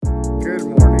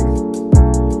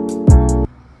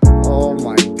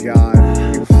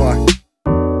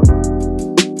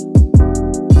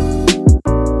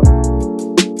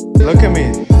Look at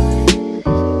me.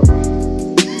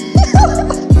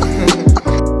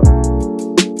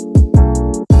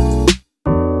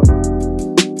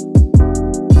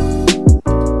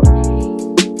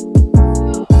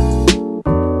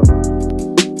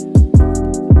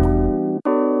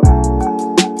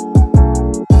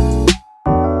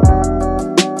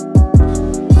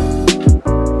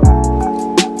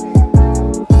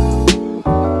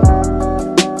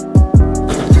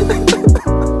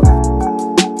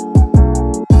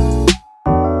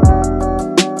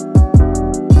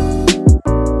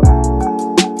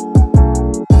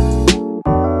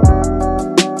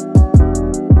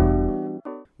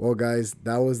 Well, guys,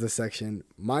 that was the section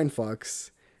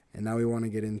Mindfucks, and now we want to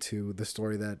get into the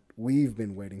story that we've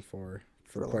been waiting for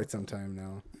quite some time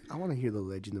now. I want to hear the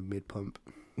legend of Mid Pump.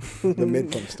 The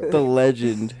Mid Pump story. The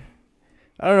legend.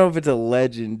 I don't know if it's a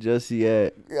legend just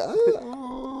yet.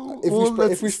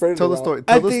 If we spread it tell the around. story.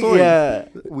 I Tell the think, story. yeah,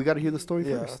 We got to hear the story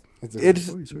Yeah. first. It's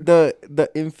the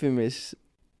infamous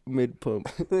mid pump.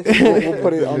 we'll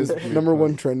put it on number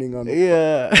one trending on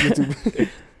Yeah. YouTube.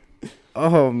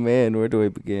 Oh man, where do I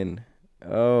begin?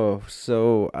 Oh,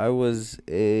 so I was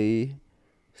a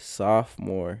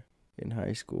sophomore in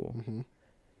high school, Mhm.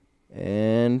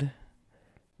 and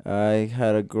I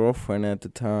had a girlfriend at the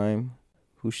time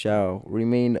who shall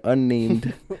remain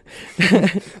unnamed.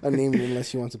 Unnamed unless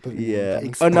she wants to put it Yeah,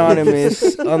 in.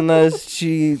 anonymous, unless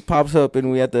she pops up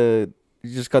and we have to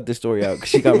just cut this story out because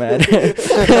she got mad.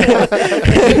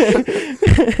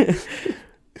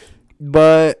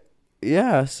 But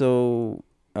yeah, so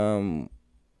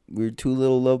we're two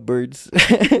little lovebirds,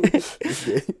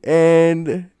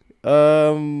 and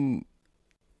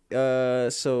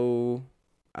so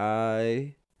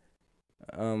I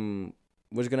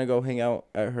was gonna go hang out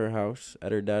at her house,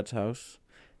 at her dad's house,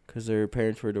 because her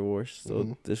parents were divorced.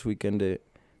 So this weekend it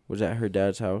was at her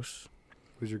dad's house.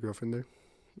 Was your girlfriend there?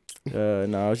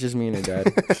 No, it was just me and her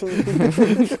dad.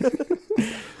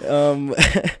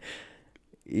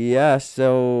 Yeah,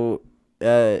 so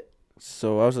I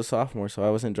was a sophomore, so I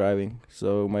wasn't driving.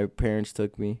 So my parents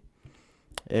took me,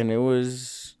 and it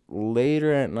was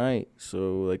later at night,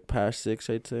 so like past 6,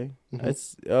 I'd say.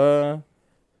 Mhm.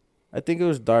 I think it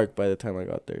was dark by the time I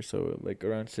got there, so like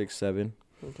around 6, 7.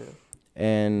 Okay.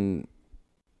 And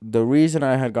the reason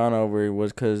I had gone over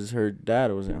was because her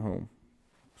dad wasn't home.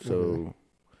 So,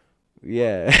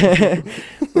 yeah,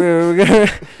 we're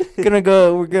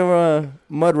gonna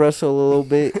mud wrestle a little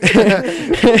bit.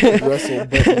 Wrestle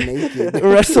butt naked.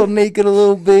 Wrestle naked a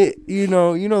little bit. You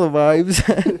know the vibes.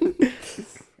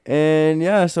 And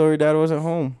yeah, so her dad wasn't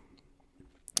home.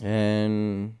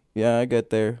 And yeah, I get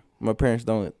there. My parents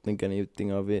don't think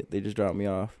anything of it. They just drop me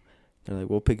off. They're like,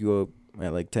 we'll pick you up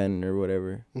at like 10 or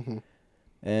whatever. Mm-hmm.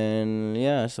 And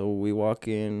yeah, so we walk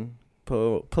in, put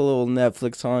a little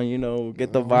Netflix on,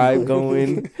 get the vibe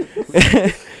going.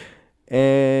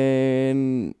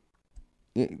 And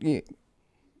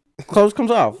clothes comes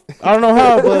off. I don't know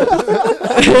how, but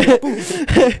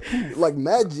like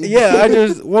magic. yeah, I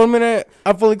just 1 minute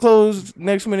I fully closed,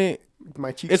 next minute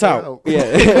My cheeks it's are out.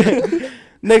 Yeah.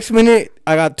 Next minute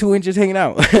I got 2 inches hanging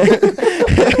out.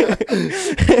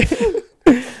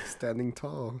 Standing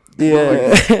tall.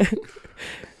 Yeah.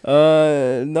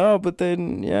 No, but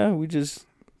then yeah, we just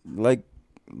like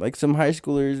some high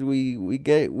schoolers, we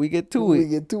get to it. We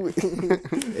get to it.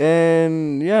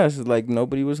 And yeah, so like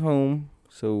nobody was home,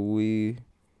 so we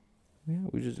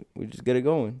just get it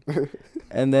going.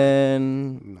 And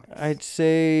then Nice. I'd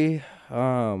say,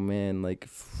 oh man, like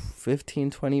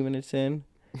 15, 20 minutes in,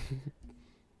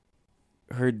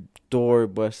 her door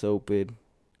busts open,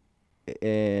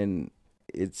 and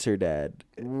it's her dad.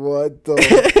 What the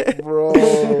bro?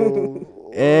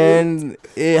 And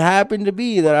it happened to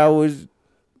be that I was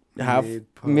half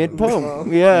mid pump.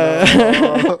 Yeah.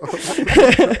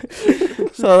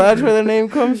 So that's where the name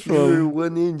comes You're from.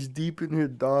 1 inch deep in her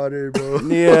daughter, bro.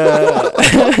 Yeah.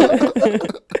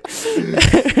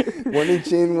 1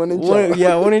 inch in, 1 inch out.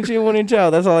 Yeah, 1 inch in, 1 inch out.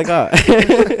 That's all I got.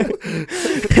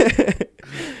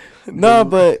 No,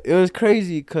 but it was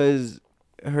crazy because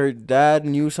her dad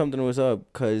knew something was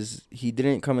up because he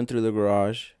didn't come in through the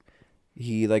garage.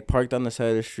 He like parked on the side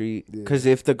of the street because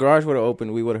if the garage would have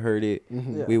opened, we would have heard it.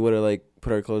 Mm-hmm. Yeah. We would have like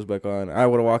put our clothes back on. I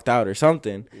would have walked out or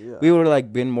something. Yeah. We would have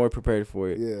like been more prepared for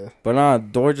it. Yeah. But nah,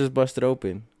 door just busted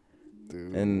open.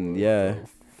 Dude, And what yeah. the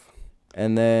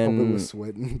And Hope it then was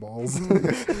sweating balls.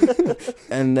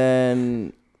 and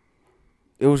then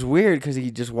it was weird because he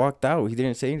just walked out. He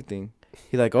didn't say anything.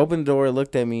 He like opened the door,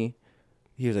 looked at me,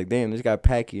 He was like, damn, this guy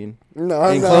packing. No,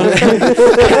 And no. close- He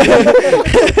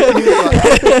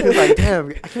was like, damn,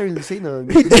 I can't really say nothing.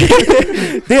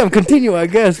 Damn, continue, I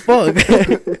guess. Fuck.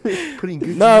 Putting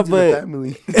good Nah, genes in the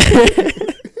family.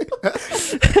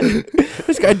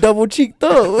 This guy double cheeked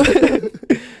up.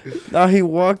 Now he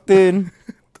walked in,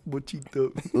 What cheeked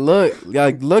up?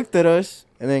 looked at us,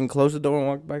 and then closed the door and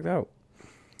walked back out.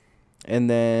 And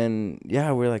then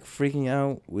we're like freaking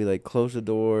out. We like closed the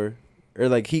door, or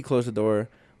like he closed the door,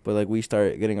 but like we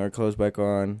start getting our clothes back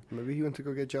on. Maybe he went to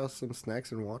go get y'all some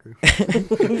snacks and water.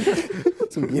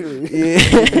 Some eatery. Yeah.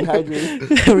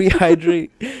 Rehydrate.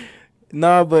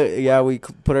 Nah, but we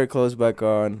put our clothes back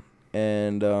on,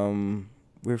 and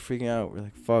we were freaking out. We're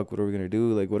like, fuck, what are we gonna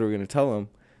do? Like, what are we gonna tell him?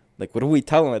 Like, what do we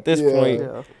tell him at this point?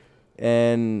 Yeah.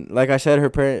 And like I said, her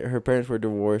parents were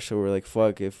divorced, so we're like,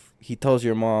 fuck, if he tells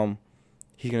your mom,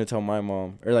 he's gonna tell my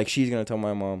mom, or like she's gonna tell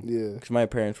my mom. Yeah. Because my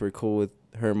parents were cool with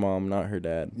her mom, not her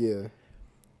dad. Yeah.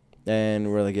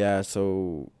 And we're like,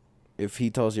 so if he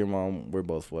tells your mom, we're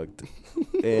both fucked.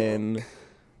 And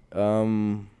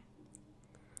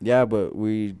but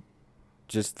we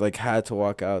just like had to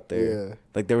walk out there. Yeah.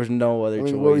 Like there was no other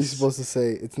choice. What were you supposed to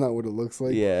say? It's not what it looks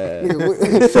like. Yeah.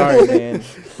 Nigga, what- Sorry, man.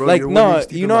 Bro, Like, you're no, winning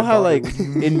Steve you and know my how, daughter. like, What do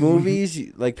you in mean?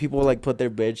 movies, like, people, like, put their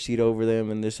bed sheet over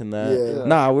them and this and that. Yeah.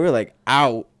 Nah, we were, like,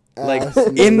 out. Like, Ass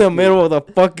in the naked. middle of the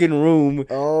fucking room.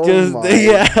 Oh Just, my.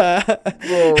 yeah.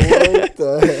 Bro, what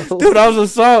the hell? Dude, I was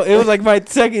assault. It was, like, my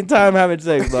second time having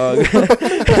sex, dog.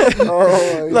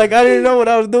 Oh, my Like, I didn't know what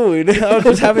I was doing. I was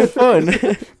just having fun. in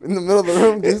the middle of the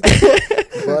room, just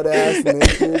butt ass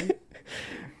naked.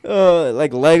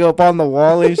 Like, leg up on the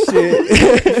wall and shit.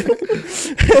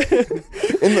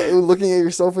 Looking at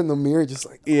yourself in the mirror, just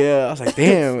like, Yeah, I was like,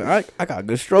 damn, I got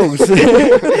good strokes.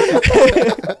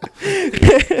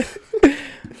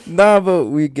 Nah, but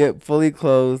we get fully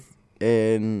clothed,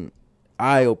 and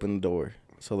I open the door.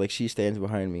 So, like, she stands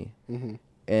behind me. mm-hmm.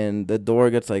 And the door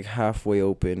gets, like, halfway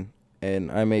open,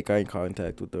 and I make eye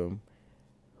contact with him.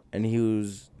 And he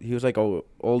was like, a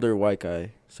older white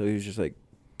guy. So he was just like,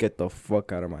 get the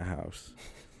fuck out of my house.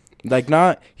 Like,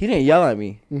 he didn't yell at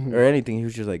me Mhm. or anything. He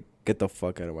was just like, get the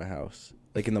fuck out of my house.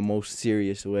 Like, in the most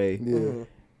serious way. Yeah.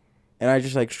 And I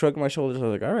just, like, shrugged my shoulders. I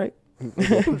was like, all right.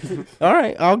 All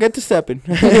right, I'll get to stepping.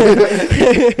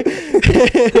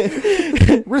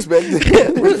 Respect.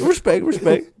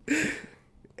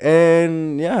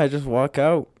 And, I just walk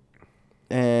out.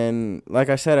 And, like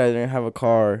I said, I didn't have a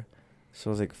car. So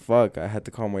I was like, fuck, I had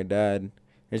to call my dad. And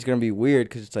it's going to be weird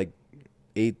because it's, like,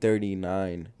 8:39.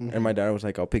 Mm-hmm. And my dad was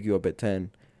like, I'll pick you up at 10.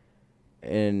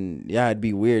 And, it'd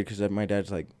be weird because my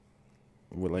dad's like,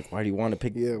 why do you want to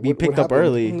be picked up happened?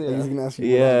 early? Like, he's gonna ask you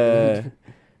what Yeah. happened.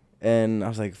 And I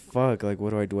was like, fuck, like, what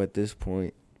do I do at this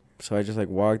point? So I just, like,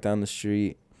 walked down the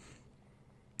street.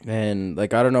 And,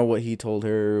 like, I don't know what he told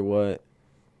her or what.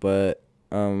 But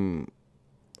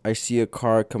I see a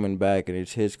car coming back, and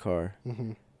it's his car.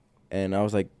 Mhm. And I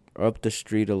was, like, up the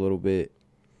street a little bit.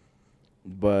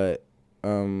 But, I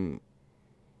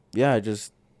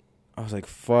was like,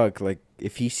 fuck, like,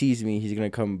 if he sees me, he's going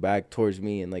to come back towards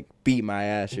me and, like, beat my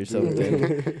ass or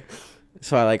something.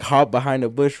 So I, like, hop behind a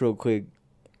bush real quick.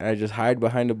 And I just hide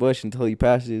behind the bush until he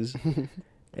passes.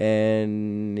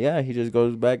 And, he just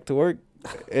goes back to work.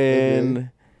 And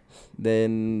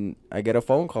then I get a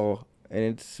phone call, and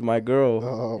it's my girl.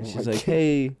 Oh, And she's my like, God.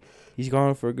 hey, he's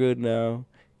gone for good now.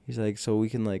 He's like, so we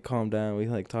can, like, calm down. We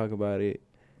can, like, talk about it.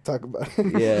 Talk about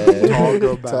it. Yeah. Talk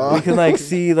about We it. can, like,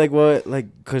 see, like, what, like,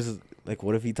 because, like,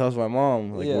 what if he tells my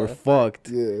mom? Like, we're Yeah. fucked.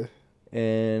 Yeah.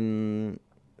 And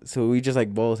so we just,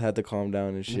 like, both had to calm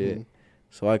down and shit. Mhm.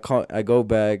 So I go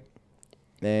back,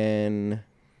 and,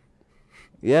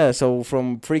 so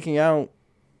from freaking out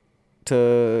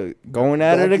to going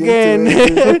at Back it into again.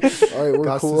 it. All right, we're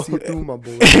Gots cool. to see it through, my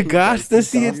boy. Gots to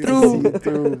see it See through. it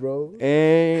through, bro.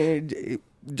 And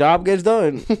job gets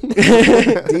done.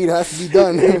 Deed has to be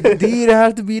done. Deed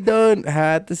has to be done.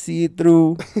 Had to see it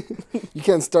through. You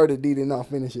can't start a deed and not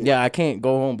finish it. Yeah, I can't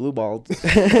go home blue balled.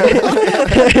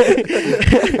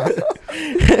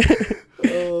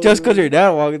 Just because your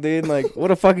dad walked in, like,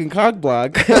 what a fucking cock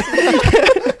block.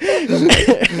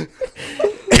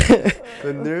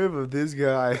 The nerve of this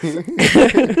guy.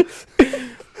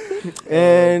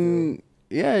 And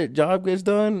job gets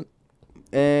done,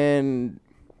 and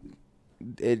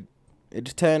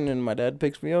it's 10, and my dad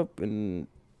picks me up, and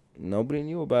nobody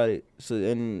knew about it. So,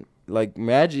 and like,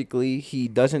 magically, he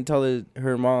doesn't tell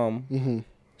her mom. Mm-hmm.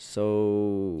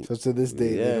 So to this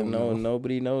day, they don't know.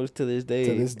 nobody knows to this day.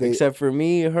 To this day. Except for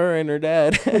me, her, and her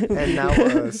dad. And now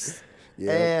us.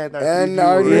 Yeah. And our And three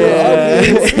our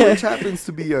viewers. Yeah. Which happens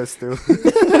to be us still.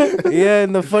 Yeah,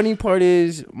 and the funny part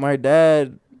is my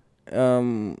dad,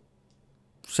 so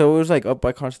it was like up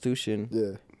by Constitution,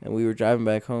 Yeah. and we were driving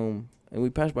back home, and we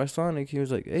passed by Sonic. He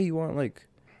was like, "Hey, you want like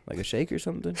a shake or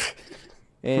something?"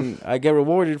 And I get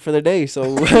rewarded for the day, so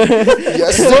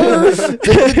Yes, sir.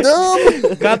 Take the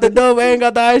dub. got the dub and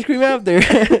got the ice cream after.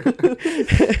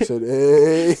 Said,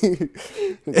 hey.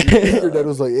 Your dad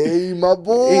was like, hey, my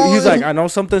boy. He's like, "I know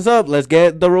something's up. Let's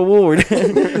get the reward."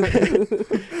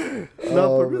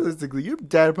 No, but realistically, your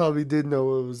dad probably did know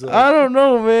what was up. I don't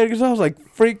know, man, because I was like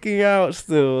freaking out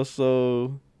still.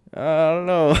 So I don't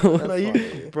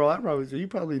know. Bro, I promise you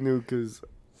probably knew because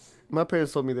my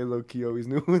parents told me they low key always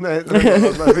knew when I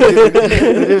was not they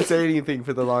didn't say anything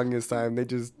for the longest time. They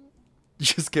just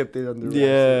kept it under wraps.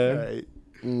 Yeah.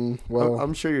 Right. Well,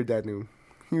 I'm sure your dad knew.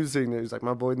 He was sitting there. He's like,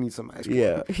 my boy needs some ice cream.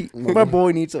 Yeah, my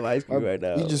boy needs some ice cream right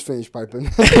now. He just finished piping.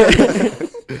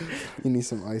 He needs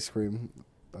some ice cream.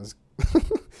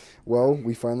 Well,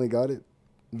 we finally got it.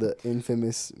 The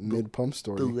infamous mid-pump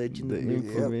story. The legend The of Mid.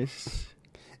 infamous.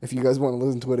 If you guys want to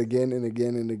listen to it again and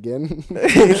again and again,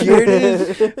 Here it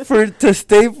is to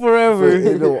stay forever.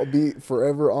 it'll be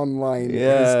forever online.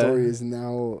 Yeah. The story is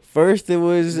now First it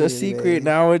was a Yeah, secret,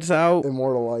 now it's out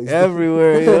immortalized.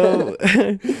 everywhere, yo.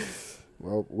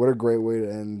 Well, what a great way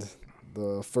to end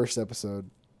the first episode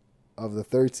of the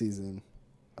third season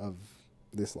of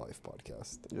This Life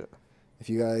podcast. Yeah. If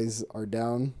you guys are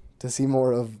down to see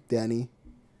more of Danny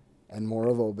and more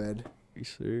of Obed,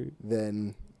 Sure.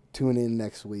 then tune in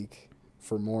next week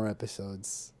for more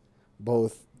episodes,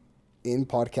 both in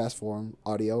podcast form,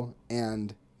 audio,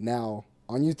 and now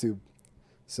on YouTube.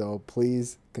 So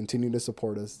please continue to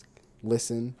support us.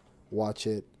 Listen, watch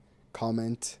it,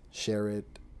 comment, share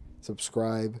it,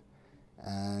 subscribe,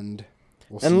 and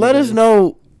we'll see And you let us guys.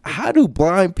 know, how do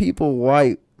blind people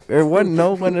wipe? Or what?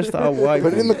 Know when to stop wiping?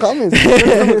 Put it in the comments.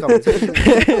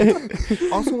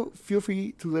 Also, feel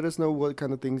free to let us know what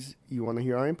kind of things you want to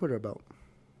hear our input about.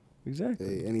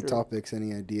 Exactly. Hey, any Sure. topics,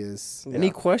 any ideas, Any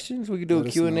questions? We could do Let a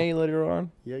us Q&A later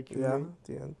on. Yeah, Yeah, at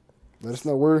the end. let us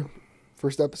know. We're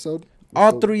first episode.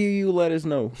 All three of you let us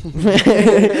know.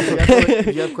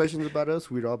 If you have questions about us,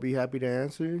 we'd all be happy to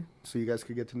answer so you guys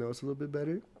could get to know us a little bit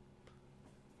better.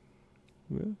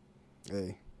 Yeah.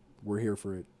 Hey, we're here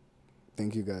for it.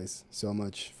 Thank you guys so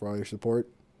much for all your support.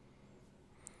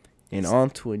 And on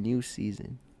to a new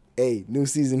season. Hey, new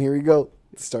season. Here we go.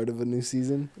 Start of a new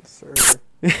season. Yes, sir.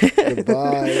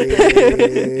 Goodbye.